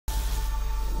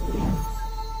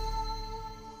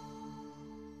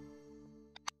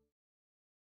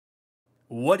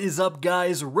What is up,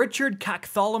 guys? Richard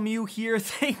Catholomew here.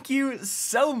 Thank you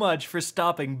so much for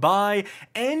stopping by.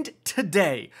 And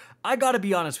today, I gotta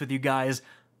be honest with you guys,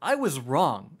 I was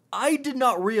wrong. I did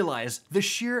not realize the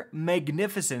sheer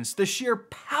magnificence, the sheer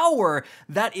power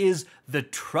that is the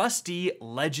Trustee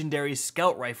Legendary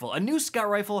Scout Rifle, a new scout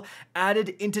rifle added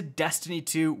into Destiny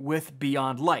 2 with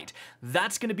Beyond Light.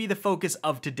 That's going to be the focus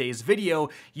of today's video.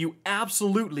 You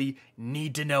absolutely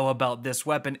need to know about this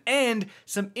weapon and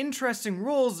some interesting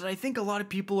rules that I think a lot of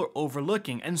people are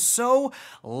overlooking. And so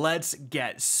let's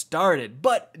get started.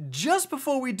 But just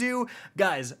before we do,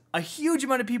 guys, a huge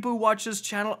amount of people who watch this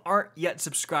channel aren't yet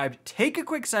subscribed. Take a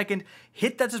quick second,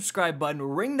 hit that subscribe button,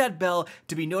 ring that bell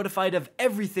to be notified of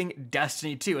everything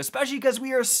Destiny 2, especially because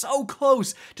we are so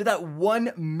close to that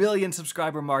 1 million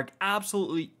subscriber mark.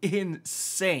 Absolutely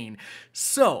insane.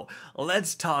 So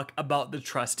let's talk about the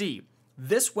Trustee.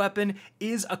 This weapon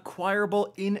is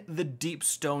acquirable in the Deep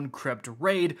Stone Crypt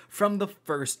Raid from the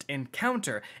first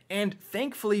encounter, and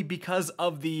thankfully, because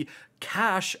of the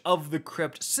cache of the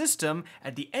crypt system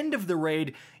at the end of the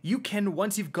raid, you can,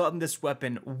 once you've gotten this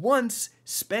weapon once,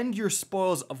 spend your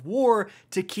spoils of war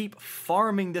to keep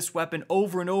farming this weapon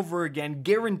over and over again,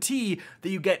 guarantee that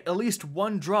you get at least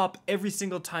one drop every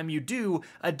single time you do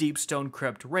a Deep Stone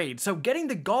Crypt Raid. So getting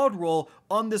the God roll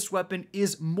on this weapon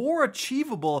is more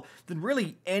achievable than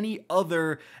really any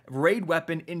other raid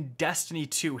weapon in Destiny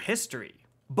 2 history.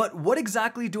 But what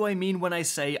exactly do I mean when I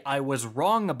say I was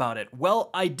wrong about it? Well,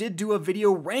 I did do a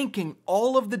video ranking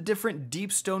all of the different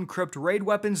Deep Stone Crypt Raid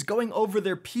weapons, going over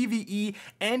their PvE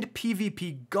and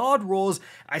PvP God rolls.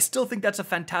 I still think that's a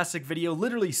fantastic video,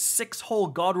 literally 6 whole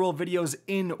God roll videos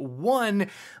in one,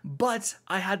 but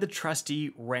I had the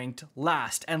Trustee ranked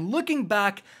last. And looking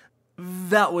back,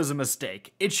 that was a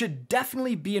mistake. It should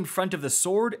definitely be in front of the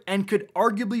sword and could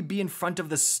arguably be in front of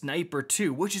the sniper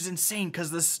too, which is insane because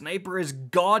the sniper is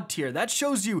god tier. That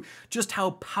shows you just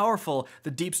how powerful the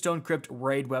Deep Stone Crypt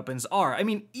Raid weapons are. I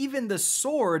mean, even the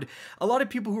sword, a lot of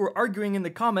people who were arguing in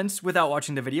the comments, without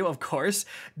watching the video of course,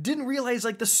 didn't realize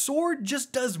like the sword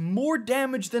just does more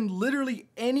damage than literally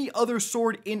any other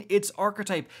sword in its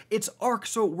archetype. It's arc,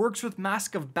 so it works with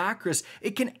Mask of Bacchus.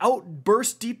 It can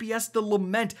outburst DPS the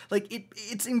Lament. Like,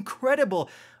 it's incredible,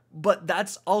 but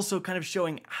that's also kind of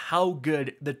showing how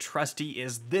good the Trustee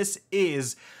is. This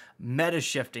is meta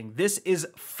shifting. This is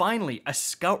finally a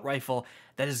scout rifle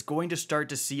that is going to start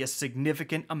to see a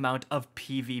significant amount of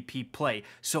PvP play.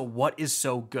 So what is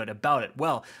so good about it?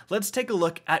 Well, let's take a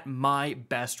look at my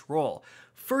best roll.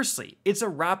 Firstly, it's a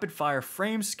rapid fire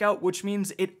frame scout, which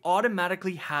means it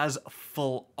automatically has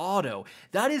full auto.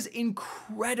 That is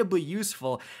incredibly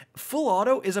useful. Full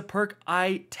auto is a perk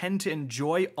I tend to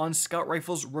enjoy on scout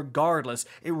rifles regardless.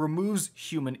 It removes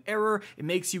human error. It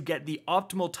makes you get the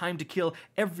optimal time to kill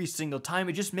every single time.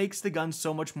 It just makes the gun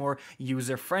so much more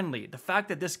user friendly. The fact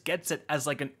that this gets it as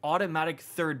like an automatic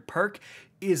third perk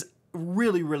is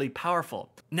really powerful.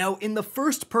 Now, in the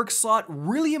first perk slot,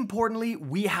 really importantly,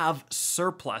 we have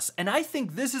Surplus, and I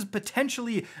think this is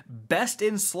potentially best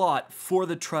in slot for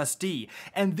the Trustee,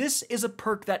 and this is a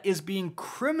perk that is being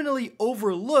criminally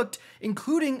overlooked,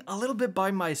 including a little bit by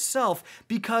myself,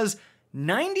 because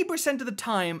 90% of the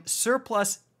time,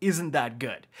 Surplus isn't that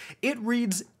good. It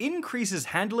reads increases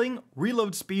handling,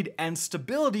 reload speed, and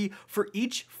stability for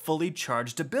each fully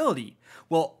charged ability.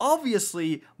 Well,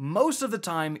 obviously, most of the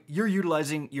time, you're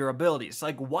utilizing your abilities.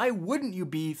 Like, why wouldn't you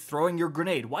be throwing your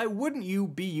grenade? Why wouldn't you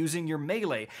be using your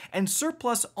melee? And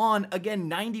Surplus on, again,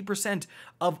 90%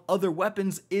 of other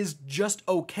weapons is just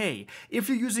okay. If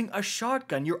you're using a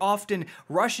shotgun, you're often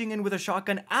rushing in with a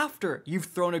shotgun after you've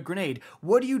thrown a grenade.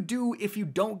 What do you do if you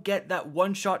don't get that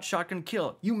one-shot shotgun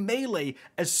kill? You melee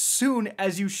as soon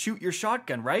as you shoot your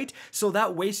shotgun, right? So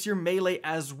that wastes your melee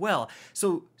as well.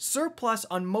 So Surplus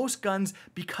on most guns,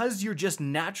 because you're just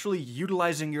naturally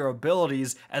utilizing your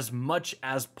abilities as much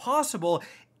as possible,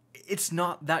 it's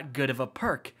not that good of a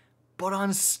perk. But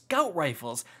on scout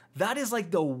rifles, that is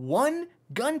like the one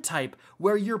gun type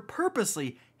where you're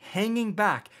purposely hanging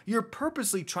back, you're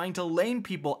purposely trying to lane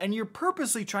people, and you're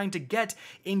purposely trying to get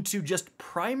into just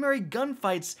primary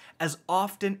gunfights as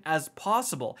often as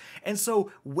possible. And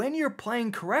so when you're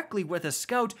playing correctly with a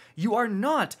scout, you are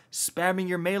not spamming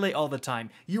your melee all the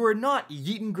time. You are not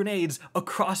yeeting grenades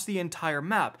across the entire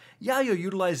map. Yeah, you'll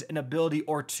utilize an ability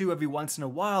or two every once in a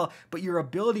while, but your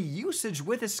ability usage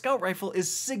with a scout rifle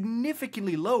is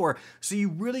significantly lower, so you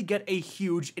really get a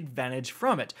huge advantage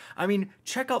from it. I mean,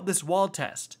 check out this wall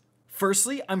test.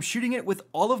 Firstly, I'm shooting it with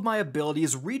all of my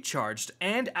abilities recharged,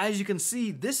 and as you can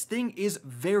see, this thing is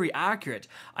very accurate.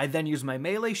 I then use my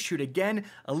melee, shoot again,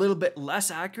 a little bit less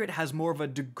accurate, has more of a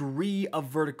degree of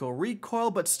vertical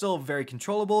recoil, but still very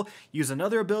controllable. Use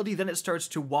another ability, then it starts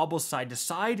to wobble side to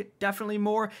side, definitely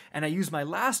more, and I use my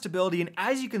last ability, and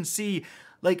as you can see,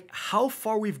 like how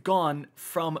far we've gone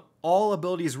from all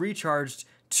abilities recharged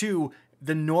to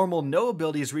the normal no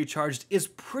abilities recharged is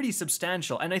pretty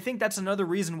substantial. And I think that's another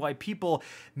reason why people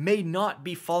may not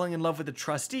be falling in love with the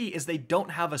Trustee is they don't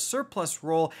have a surplus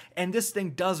roll, and this thing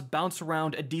does bounce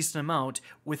around a decent amount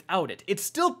without it. It's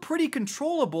still pretty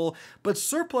controllable, but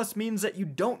surplus means that you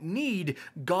don't need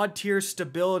god tier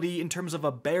stability in terms of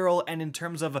a barrel and in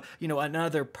terms of,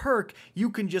 another perk. You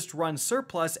can just run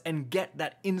surplus and get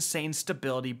that insane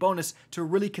stability bonus to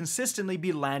really consistently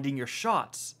be landing your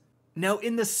shots. Now,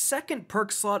 in the second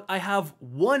perk slot, I have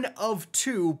one of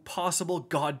two possible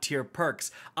god tier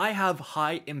perks. I have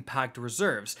high impact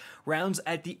reserves. Rounds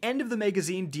at the end of the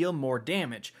magazine deal more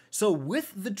damage. So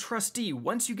with the Trustee,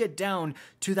 once you get down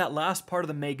to that last part of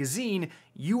the magazine,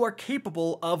 you are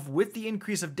capable of, with the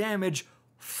increase of damage,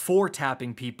 4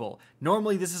 tapping people.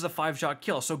 Normally this is a 5-shot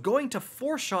kill, so going to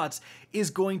 4 shots is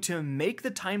going to make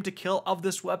the time to kill of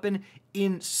this weapon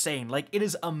insane. Like, it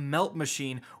is a melt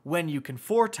machine when you can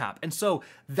 4 tap, and so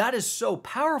that is so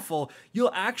powerful.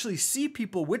 You'll actually see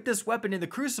people with this weapon in the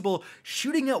Crucible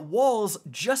shooting at walls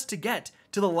just to get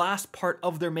to the last part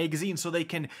of their magazine so they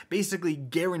can basically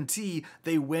guarantee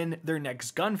they win their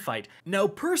next gunfight. Now,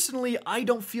 personally, I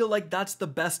don't feel like that's the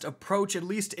best approach, at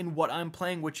least in what I'm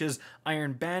playing, which is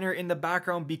Iron Banner in the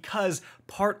background, because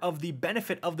part of the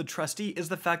benefit of the Trustee is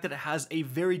the fact that it has a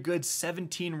very good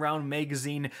 17-round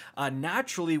magazine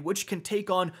naturally, which can take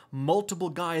on multiple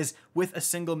guys with a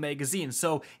single magazine.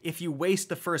 So if you waste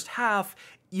the first half,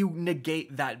 you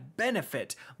negate that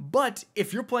benefit. But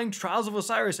if you're playing Trials of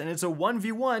Osiris and it's a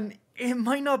 1v1, it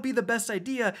might not be the best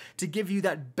idea to give you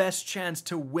that best chance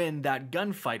to win that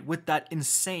gunfight with that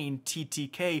insane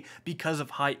TTK because of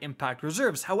high impact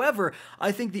reserves. However,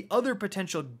 I think the other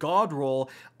potential god roll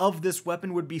of this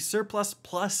weapon would be surplus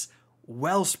plus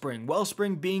Wellspring.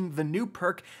 Wellspring being the new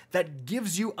perk that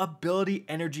gives you ability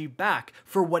energy back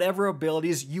for whatever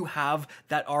abilities you have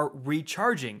that are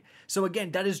recharging. So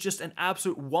again, that is just an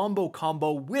absolute wombo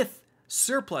combo with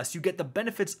surplus. You get the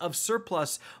benefits of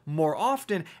surplus more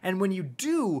often, and when you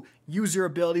do use your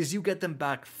abilities, you get them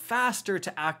back faster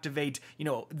to activate,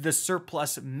 the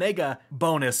surplus mega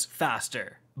bonus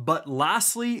faster. But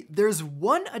lastly, there's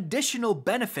one additional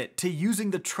benefit to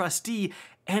using the Trustee,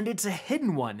 and it's a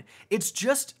hidden one. It's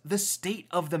just the state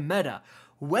of the meta.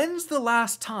 When's the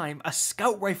last time a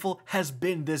scout rifle has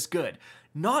been this good?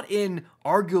 Not in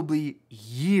arguably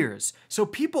years. So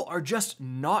people are just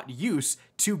not used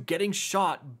to getting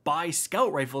shot by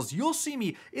scout rifles. You'll see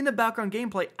me in the background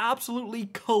gameplay absolutely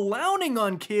clowning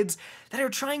on kids that are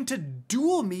trying to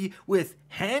duel me with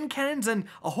hand cannons and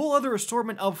a whole other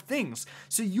assortment of things.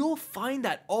 So you'll find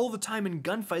that all the time in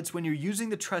gunfights when you're using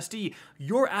the Trustee,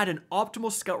 you're at an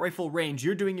optimal scout rifle range,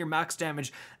 you're doing your max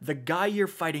damage, the guy you're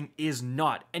fighting is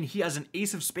not, and he has an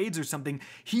ace of spades or something,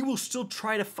 he will still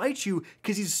try to fight you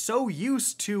because he's so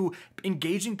used to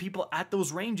engaging people at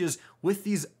those ranges with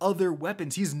these other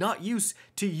weapons. He's not used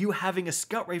to you having a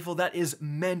scout rifle that is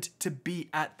meant to be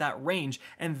at that range,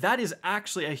 and that is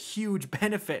actually a huge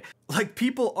benefit. Like,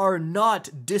 people are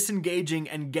not disengaging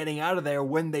and getting out of there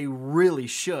when they really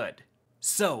should.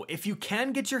 So, if you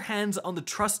can get your hands on the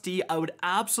Trustee, I would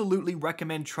absolutely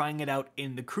recommend trying it out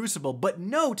in the Crucible. But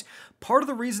note, part of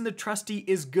the reason the Trustee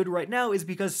is good right now is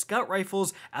because scout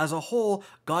rifles as a whole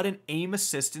got an aim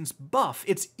assistance buff.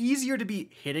 It's easier to be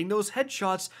hitting those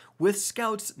headshots with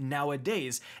scouts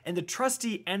nowadays, and the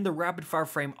Trustee and the rapid fire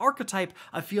frame archetype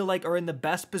I feel like are in the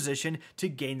best position to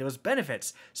gain those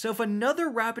benefits. So if another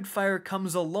rapid fire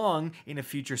comes along in a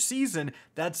future season,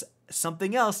 that's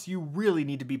something else you really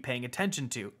need to be paying attention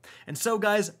to. And so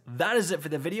guys, that is it for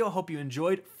the video. Hope you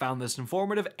enjoyed, found this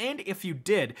informative, and if you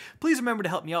did, please remember to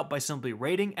help me out by simply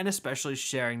rating and especially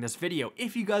sharing this video.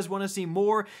 If you guys want to see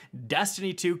more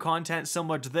Destiny 2 content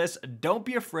similar to this, don't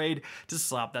be afraid to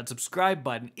slap that subscribe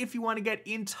button. If you want to get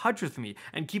in touch with me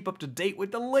and keep up to date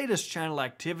with the latest channel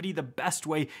activity, the best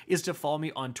way is to follow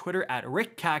me on Twitter at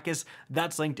RickCacus.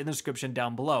 That's linked in the description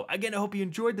down below. Again, I hope you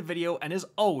enjoyed the video, and as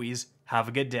always, have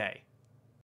a good day.